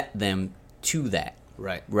set them to that?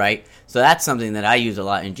 Right. Right? So that's something that I use a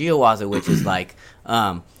lot in Jiawaza, which is like,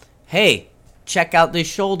 hey, check out this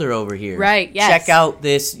shoulder over here. Right, yes. Check out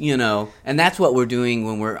this, and that's what we're doing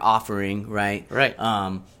when we're offering, right? Right.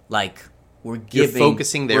 Like, we're giving... You're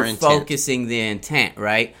focusing their intent. Focusing the intent,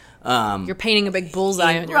 right? You're painting a big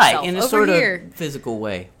bullseye on right, yourself. in a over sort here. of physical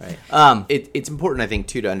way. Right. It's important, I think,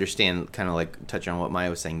 too, to understand, kind of like touch on what Maya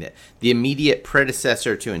was saying, that the immediate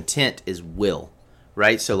predecessor to intent is will,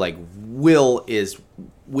 right? So, like, will is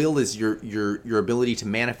your ability to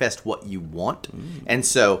manifest what you want. And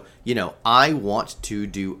so, I want to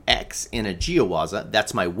do X in a Jiawaza.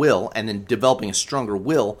 That's my will. And then developing a stronger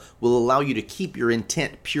will allow you to keep your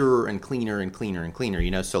intent purer and cleaner and cleaner and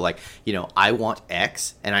cleaner, So, like, I want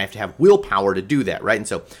X, and I have to have willpower to do that, right? And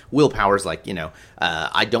so willpower is like,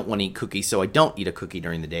 I don't want to eat cookies, so I don't eat a cookie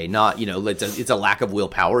during the day. Not, it's a lack of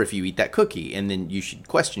willpower if you eat that cookie. And then you should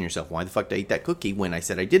question yourself, why the fuck did I eat that cookie when I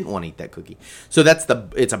said I didn't want to eat that cookie? So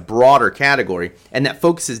it's a broader category, and that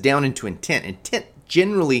focuses down into intent. Intent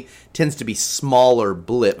generally tends to be smaller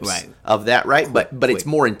blips of that, right? But it's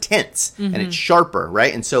more intense and it's sharper,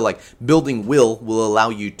 right? And so, like, building will allow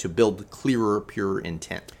you to build clearer, purer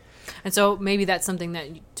intent. And so maybe that's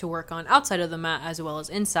something to work on outside of the mat as well as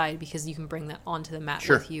inside, because you can bring that onto the mat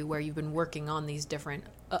with you, where you've been working on these different,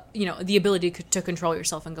 the ability to control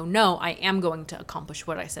yourself and go, no, I am going to accomplish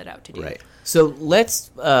what I set out to do. Right. So let's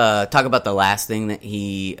talk about the last thing that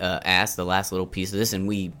he asked, the last little piece of this, and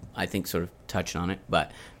we, I think, sort of touched on it,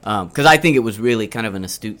 but because I think it was really kind of an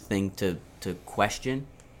astute thing to question.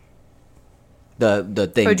 The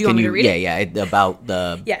thing. Oh, do you want me to read it? Yeah, about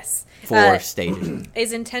the Yes. 4 stages.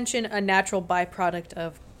 Is intention a natural byproduct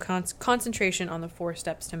of concentration on the 4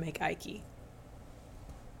 steps to make Aiki?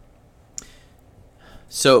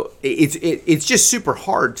 So it's just super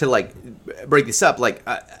hard to, like, break this up. Like,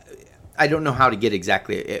 I don't know how to get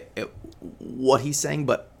exactly at what he's saying,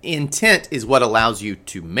 but intent is what allows you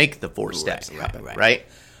to make the 4 steps happen, right?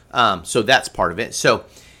 So that's part of it. So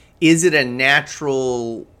is it a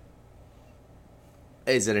natural...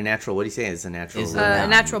 What do you say? Is a natural... a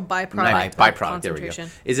natural byproduct of concentration. There we go.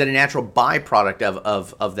 Is it a natural byproduct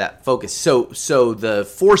of that focus? So the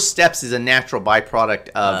 4 steps is a natural byproduct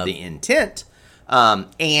of the intent,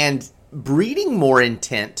 and breeding more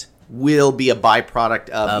intent will be a byproduct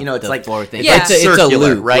of, it's like... It's a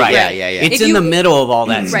loop, right? Yeah. It's in the middle of all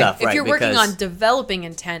that stuff, right? If you're working on developing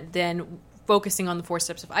intent, then focusing on the 4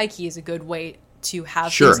 steps of Aiki is a good way to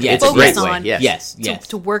have things to focus on. Yes.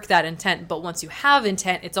 To work that intent. But once you have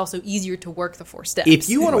intent, it's also easier to work the 4 steps. If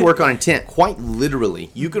you want to work on intent, quite literally,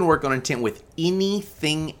 you can work on intent with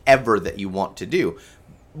anything ever that you want to do.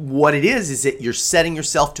 What it is that you're setting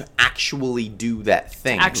yourself to actually do that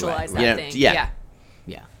thing. Actualize that thing.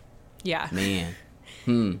 Yeah. Man.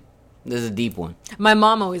 This is a deep one. My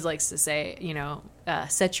mom always likes to say,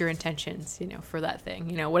 set your intentions, for that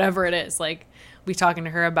thing, whatever it is. Like, we talking to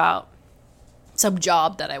her about some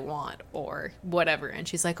job that I want or whatever. And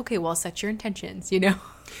she's like, okay, well, set your intentions, you know?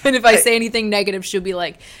 And if I say anything negative, she'll be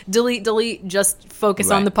like, delete, just focus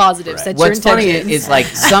on the positive. Right. Set What's your funny intentions. is like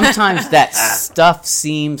sometimes that stuff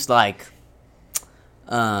seems like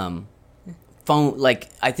phone. Like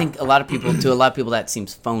I think to a lot of people that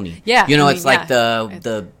seems phony. Yeah, you know, I it's mean, like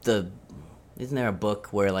the. Isn't there a book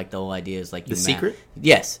where like the whole idea is like The Secret?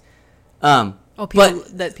 Yes. People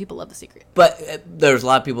love The Secret. But there's a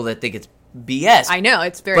lot of people that think it's BS. I know,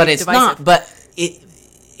 it's very but it's divisive. not. But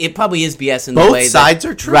it probably is BS in Both the way sides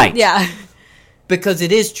are true. right? Yeah. Because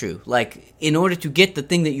it is true. Like in order to get the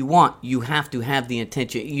thing that you want, you have to have the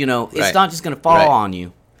intention. You know, it's Right. not just going to fall Right. on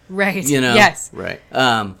you. Right. You know? Yes. Right.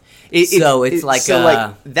 Like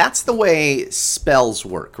that's the way spells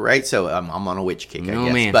work, right? So I'm on a witch kick, I Oh,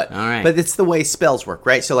 guess. man. But All right. but it's the way spells work,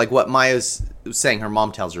 right? So like what Maya's saying, her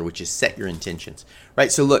mom tells her, which is set your intentions,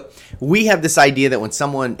 right? So look, we have this idea that when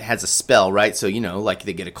someone has a spell, right? So you know, like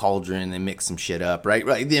they get a cauldron, they mix some shit up, right?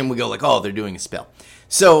 Right. Then we go like, oh, they're doing a spell.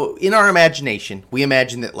 So in our imagination, we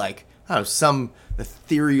imagine that like, I don't know, some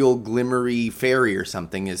ethereal, glimmery fairy or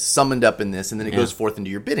something is summoned up in this, and then it goes forth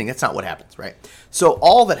into your bidding. That's not what happens, right? So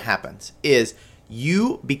all that happens is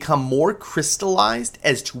you become more crystallized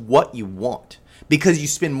as to what you want because you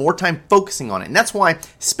spend more time focusing on it. And that's why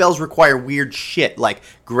spells require weird shit like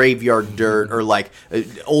graveyard dirt or like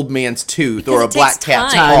old man's tooth or a it black takes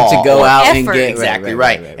cat's time. paw. Time to go or- out and effort. get Exactly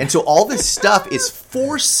right. And so all this stuff is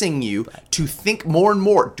forcing you to think more and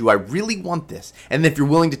more, do I really want this? And if you're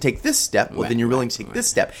willing to take this step, well, then you're willing to take this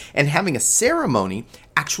step. And having a ceremony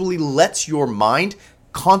actually lets your mind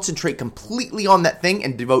concentrate completely on that thing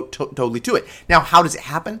and devote totally to it. Now, how does it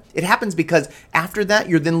happen? It happens because after that,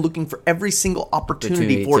 you're then looking for every single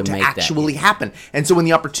opportunity for it to make that, actually yeah. happen. And so when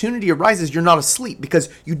the opportunity arises, you're not asleep because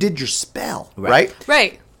you did your spell, right?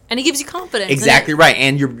 Right. And it gives you confidence. Exactly right,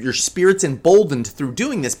 and your spirit's emboldened through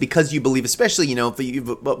doing this because you believe, especially, you know, if you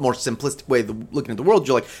have a more simplistic way of looking at the world,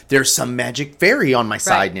 you're like, there's some magic fairy on my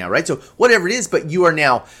side now, right? So whatever it is, but you are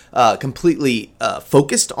now completely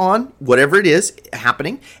focused on whatever it is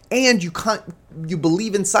happening, and you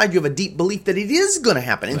believe inside, you have a deep belief that it is going to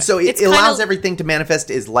happen, and so it allows everything to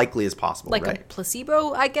manifest as likely as possible, like right? a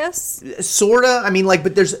placebo, I guess. Sorta. I mean, like,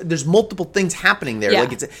 but there's multiple things happening there. Yeah.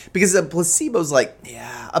 Like because a placebo's like,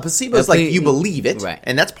 a placebo's like you believe it, right.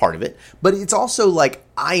 and that's part of it. But it's also like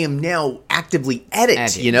I am now actively at it.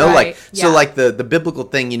 At it. You know, Right. like so, Yeah. like the biblical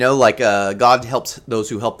thing. You know, like God helps those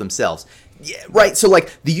who help themselves. Yeah, right. So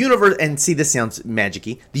like the universe, and see, this sounds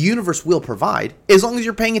magic-y. The universe will provide as long as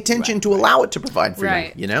you're paying attention to allow it to provide for Right.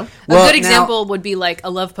 you. You know. Well, a good now- example would be like a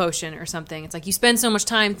love potion or something. It's like you spend so much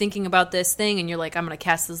time thinking about this thing, and you're like, I'm going to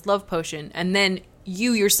cast this love potion, and then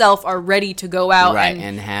you yourself are ready to go out Right,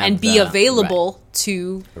 and and be have available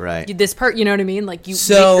to Right. this part. You know what I mean? Like you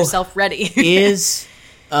So, make yourself ready.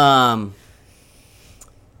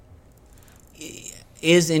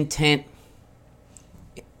 Is intent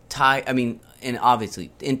tied? I mean, and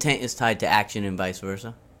obviously, intent is tied to action and vice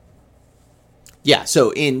versa. Yeah. So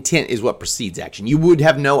intent is what precedes action. You would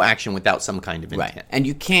have no action without some kind of intent. Right. And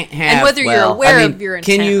you can't have. And whether you're aware of your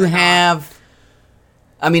can intent you or not. have?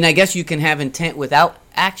 I mean, I guess you can have intent without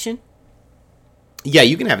action. Yeah,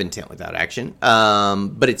 you can have intent without action,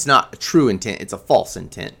 but it's not a true intent. It's a false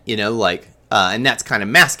intent, you know, like, and that's kind of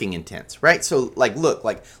masking intents, right? So, like, look,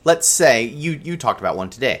 like, let's say you talked about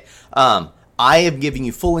one today. I am giving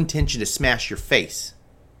you full intention to smash your face,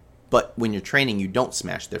 but when you're training, you don't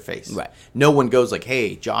smash their face. Right. No one goes like,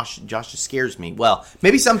 "Hey, Josh just scares me." Well,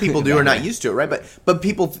 maybe some people do, are not used to it, right? But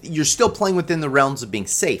people, you're still playing within the realms of being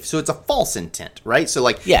safe, so it's a false intent, right? So,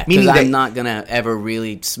 like, Yeah, meaning because that I'm not gonna ever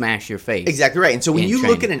really smash your face. Exactly right. And so when in you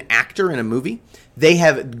look at training. an actor in a movie, they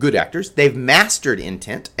have good actors. They've mastered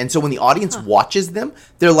intent. And so when the audience watches them,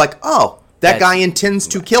 they're like, oh, that That's- guy intends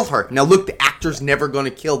to kill her. Now, look, the actor's never going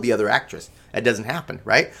to kill the other actress. That doesn't happen,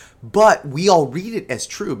 right? But we all read it as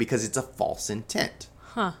true because it's a false intent.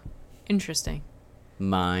 Huh. Interesting.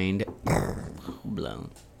 Mind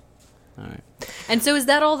blown. All right. And so is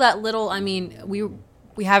that all that little, I mean,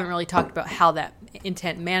 we haven't really talked about how that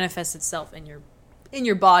intent manifests itself in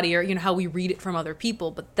your body, or, you know, how we read it from other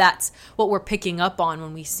people, but that's what we're picking up on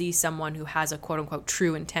when we see someone who has a quote unquote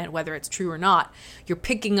true intent, whether it's true or not. You're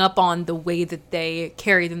picking up on the way that they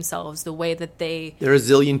carry themselves, the way that they, There are a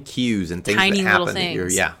zillion cues and things Tiny that little happen. That you're,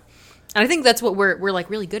 things. yeah. and I think that's what we're like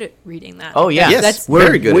really good at reading that. Oh yeah, Yes, that's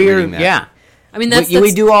very good at reading that. Yeah, I mean, that's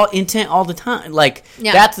we do all intent all the time. Like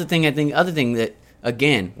Yeah. that's the thing. I think other thing that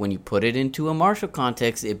again, when you put it into a martial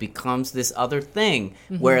context, it becomes this other thing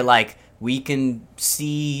where like we can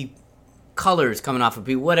see colors coming off of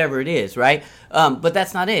people, whatever it is, right? But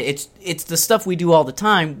that's not it. It's the stuff we do all the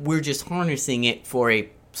time. We're just harnessing it for a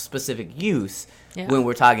specific use when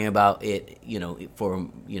we're talking about it, for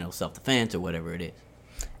self-defense or whatever it is.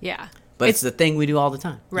 Yeah. But it's the thing we do all the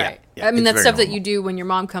time. Right. Yeah, I mean, it's that's very stuff that normal. you do when your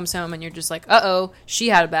mom comes home and you're just like, uh-oh, she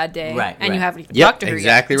had a bad day. Right, And you right. haven't even Yep, talked to her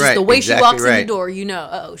exactly yet. right, Just the way exactly she walks in right. the door,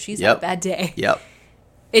 uh-oh, she's had Yep. a bad day. Yep.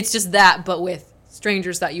 It's just that, but with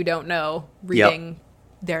strangers that you don't know, reading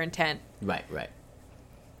their intent. Right.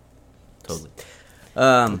 Totally.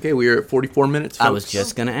 Okay, we are at 44 minutes. I folks. was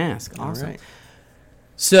just going to ask. All Awesome. right.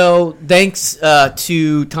 So thanks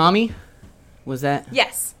to Tommy, was that?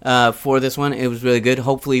 Yes. For this one. It was really good.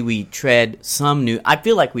 Hopefully we tread some new... I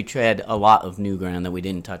feel like we tread a lot of new ground that we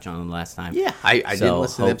didn't touch on last time. Yeah, I So didn't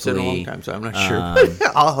listen to the episode in a long hopefully, time, so I'm not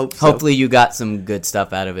sure. I'll hope so. Hopefully you got some good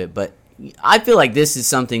stuff out of it. But I feel like this is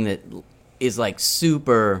something that is like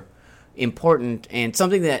super important and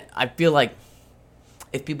something that I feel like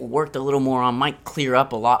if people worked a little more on might clear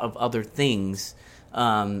up a lot of other things,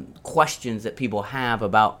 questions that people have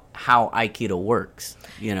about how Aikido works.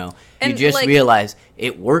 You And, just realize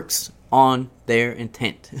it works on their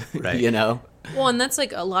intent. Right. Well, and that's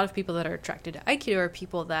like a lot of people that are attracted to Aikido are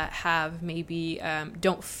people that have maybe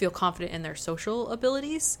don't feel confident in their social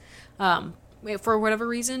abilities for whatever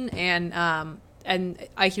reason, and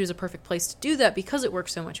Aikido is a perfect place to do that because it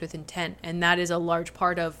works so much with intent, and that is a large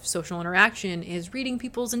part of social interaction is reading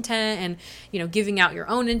people's intent and giving out your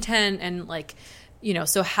own intent and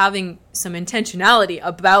so having some intentionality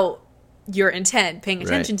about your intent, paying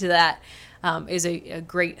attention to that is a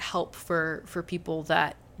great help for people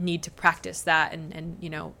that need to practice that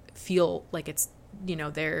and feel like it's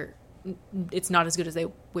it's not as good as they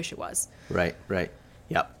wish it was. Right.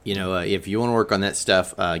 Yep. If you want to work on that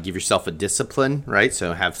stuff, give yourself a discipline, right?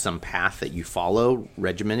 So have some path that you follow,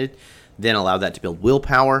 regimented. Then allow that to build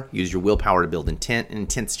willpower. Use your willpower to build intent. And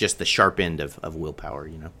intent's just the sharp end of willpower,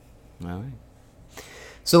 All right.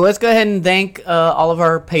 So let's go ahead and thank all of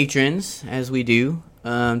our patrons, as we do.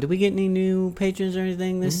 Did we get any new patrons or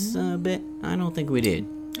anything this bit? I don't think we did.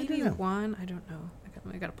 Maybe one. I don't know.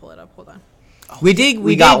 I got to pull it up. Hold on. We did.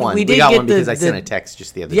 We got one. We We did got get one because the, I sent a text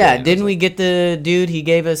just the other day. Yeah, and I didn't was we get the dude? He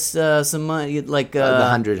gave us some money, like the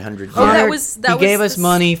 100. Oh, that was he gave us this-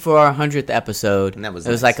 money for our 100th episode. And that was it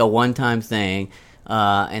was nice. like a one-time thing,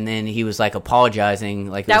 and then he was like apologizing,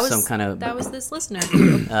 like it was some kind of. that was this listener.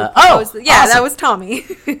 awesome. That was Tommy.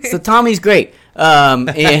 So Tommy's great, and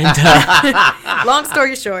Long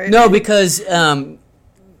story short, no, because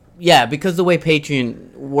because the way Patreon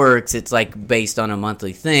works, it's like based on a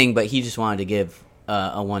monthly thing, but he just wanted to give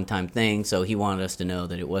a one-time thing, so he wanted us to know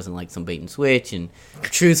that it wasn't like some bait and switch. And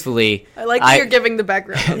truthfully, I like that you're giving the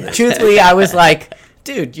background on this. truthfully, I was like,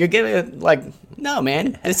 dude, you're giving no,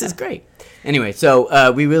 man, this is great. Anyway,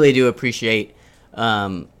 so we really do appreciate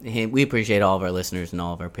him. We appreciate all of our listeners and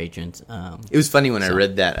all of our patrons. It was funny when I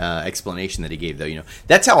read that explanation that he gave, though.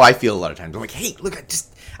 That's how I feel a lot of times. I'm like, hey, look,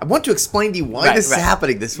 I want to explain to you why Right, this right. is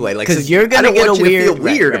happening this way. Like, 'Cause so you're gonna I don't get want a you weird- to feel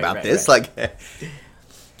weird right, about right, this. right. Like,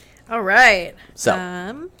 All right.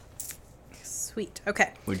 So. Sweet.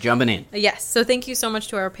 Okay. We're jumping in. Yes. So thank you so much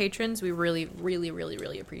to our patrons. We really, really, really,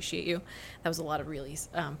 really appreciate you. That was a lot of reallys,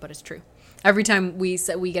 but it's true. Every time we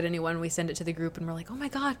get a new one, we send it to the group, and we're like, "Oh my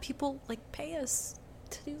god, people pay us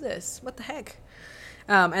to do this. What the heck?"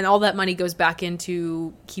 And all that money goes back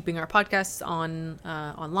into keeping our podcasts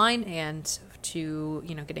online and to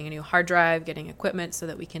getting a new hard drive, getting equipment so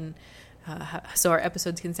that we can so our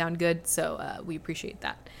episodes can sound good. So we appreciate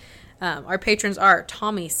that. Our patrons are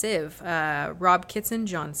Tommy Siv, Rob Kitson,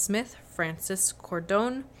 John Smith, Francis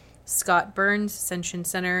Cordone, Scott Burns, Senshin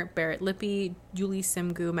Center, Barrett Lippy, Julie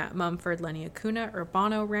Simgu, Matt Mumford, Lenny Acuna,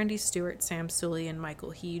 Urbano, Randy Stewart, Sam Sullivan,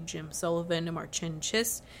 Michael He, Jim Sullivan, Marcin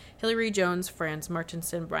Chiss, Hillary Jones, Franz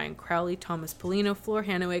Martinson, Brian Crowley, Thomas Polino, Floor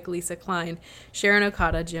Hanowick, Lisa Klein, Sharon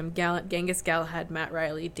Okada, Jim Gallant, Genghis Galahad, Matt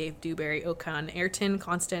Riley, Dave Dewberry, Okan Ayrton,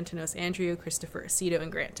 Konstantinos Andrew, Christopher Aceto,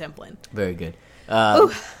 and Grant Templin. Very good. I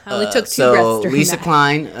only took two so breaths during Lisa that.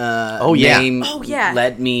 Klein name yeah.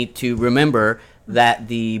 led me to remember that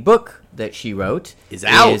the book that she wrote Is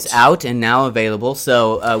out. and now available.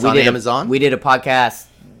 So It's on Amazon? We did a podcast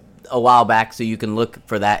a while back, so you can look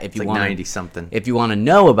for that if you like want 90 something. if you want to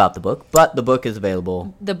know about the book. But the book is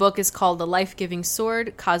available. The book is called The Life-Giving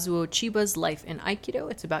Sword, Kazuo Chiba's Life in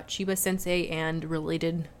Aikido. It's about Chiba Sensei and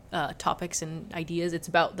related topics and ideas. It's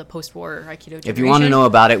about the post-war Aikido generation. If you want to know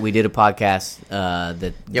about it, we did a podcast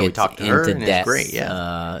that Yeah, we gets talked to her, into and it's depth. great,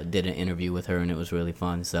 yeah. Did an interview with her, and it was really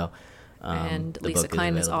fun. So, And the Lisa book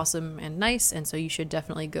Klein is available. awesome and nice, and so you should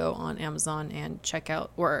definitely go on Amazon and check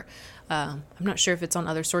out, or I'm not sure if it's on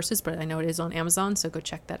other sources, but I know it is on Amazon, so go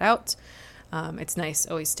check that out. it's nice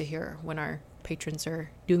always to hear when our patrons are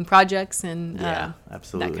doing projects and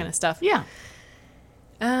absolutely. that kind of stuff. Yeah.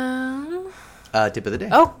 Tip of the day.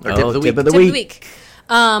 Oh. Or tip of the week. Tip of the Tip of the week.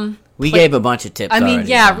 week. We gave a bunch of tips. I mean, already,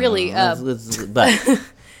 yeah, so really, but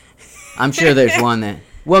I'm sure there's one that.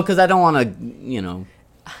 Well, because I don't want to, Don't want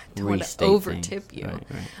to restate over-tip things. you.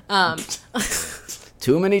 Right.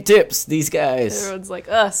 Too many tips, these guys. Everyone's like,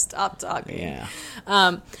 stop talking. Yeah.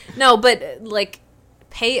 No, but like,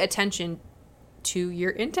 pay attention to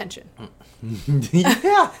your intention. There you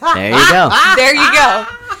go. There you go.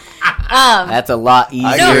 That's a lot easier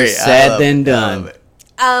agree. I said love than it. I love done.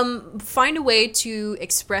 it. Find a way to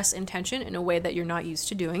express intention in a way that you're not used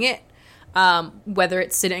to doing it. Whether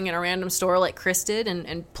it's sitting in a random store like Chris did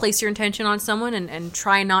and place your intention on someone and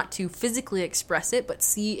try not to physically express it, but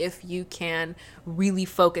see if you can really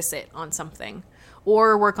focus it on something.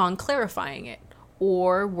 Or work on clarifying it.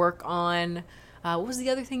 Or work on... what was the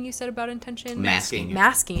other thing you said about intention? Masking it.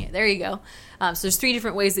 Masking it. There you go. So there's 3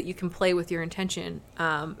 different ways that you can play with your intention,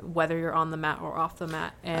 whether you're on the mat or off the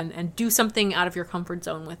mat, and do something out of your comfort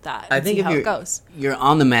zone with that. And I think see if how it goes. you're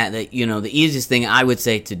on the mat, that the easiest thing I would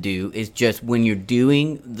say to do is just when you're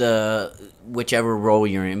doing the whichever role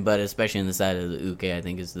you're in, but especially in the side of the uke, I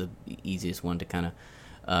think is the easiest one to kind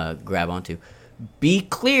of grab onto. Be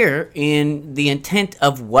clear in the intent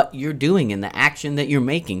of what you're doing and the action that you're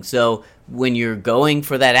making. So when you're going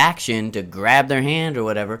for that action to grab their hand or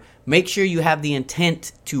whatever, make sure you have the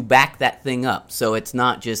intent to back that thing up. So it's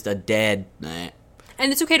not just a dead... And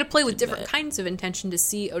it's okay to play with different kinds of intention to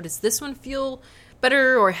see, does this one feel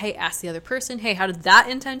better? Or, hey, ask the other person, hey, how did that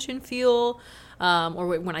intention feel?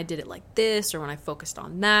 Or when I did it like this, or when I focused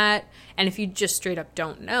on that. And if you just straight up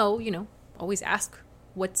don't know, always ask,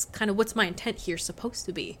 what's my intent here supposed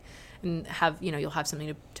to be? And you'll have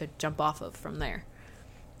something to jump off of from there.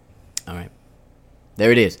 All right.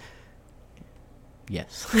 There it is.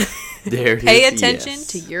 Yes. There it Pay is. Attention Yes.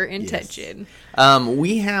 to your intention.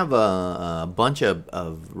 We have a bunch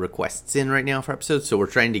of requests in right now for episodes, so we're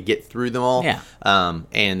trying to get through them all. Yeah.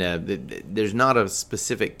 There's not a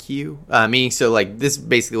specific queue. Meaning, so like this is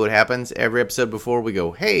basically what happens every episode before we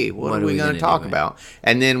go, hey, what are we going to talk about?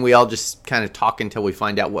 And then we all just kind of talk until we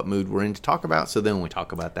find out what mood we're in to talk about. So then we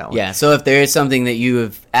talk about that one. Yeah, so if there is something that you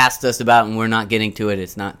have asked us about and we're not getting to it,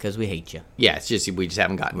 it's not because we hate you. Yeah, it's just we just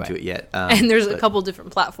haven't gotten to it yet. And there's a couple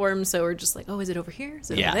different platforms, so we're just like, is it over here?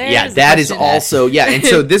 Is it over there? Yeah, Is the that is question- also, and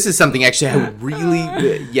so this is something actually I would really,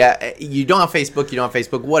 you don't have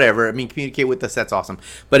Facebook, whatever. I mean, communicate with us, that's awesome.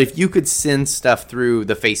 But if you could send stuff through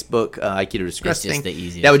the Facebook Aikido Discuss It's just thing, the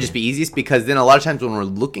easiest, that would just be easiest, because then a lot of times when we're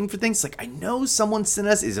looking for things, like I know someone sent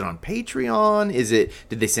us, is it on Patreon?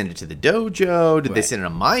 Did they send it to the dojo? Did they send it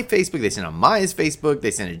on my Facebook? They sent it on Maya's Facebook?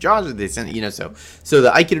 They sent it to Josh's? They sent it, so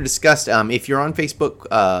the Aikido Discussed, if you're on Facebook,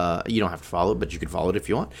 you don't have to follow it, but you could follow it if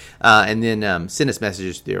you want. And then send us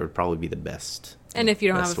messages there would probably be the best. And if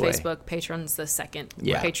you don't have a way. Facebook, Patreon's the second.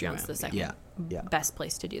 Yeah. Patreon's the second Yeah. best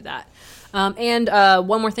place to do that. And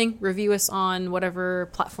one more thing, review us on whatever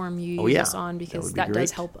platform you use us on, because that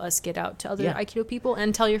does help us get out to other Aikido people,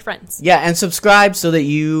 and tell your friends. Yeah, and subscribe so that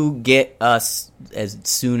you get us as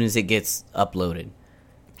soon as it gets uploaded.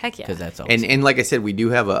 Heck yeah. Because that's all. And like I said, we do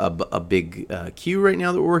have a big queue right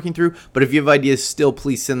now that we're working through. But if you have ideas, still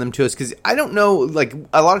please send them to us. Because I don't know, like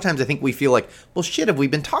a lot of times I think we feel like, well, shit, have we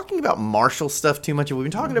been talking about martial stuff too much? Have we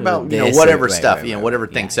been talking about whatever stuff, whatever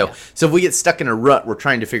thing. So if we get stuck in a rut, we're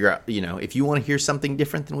trying to figure out, if you want to hear something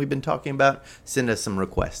different than we've been talking about, send us some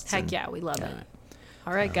requests. Heck yeah, we love it.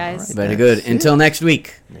 All right, guys. Very good. Until next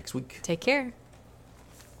week. Next week. Take care.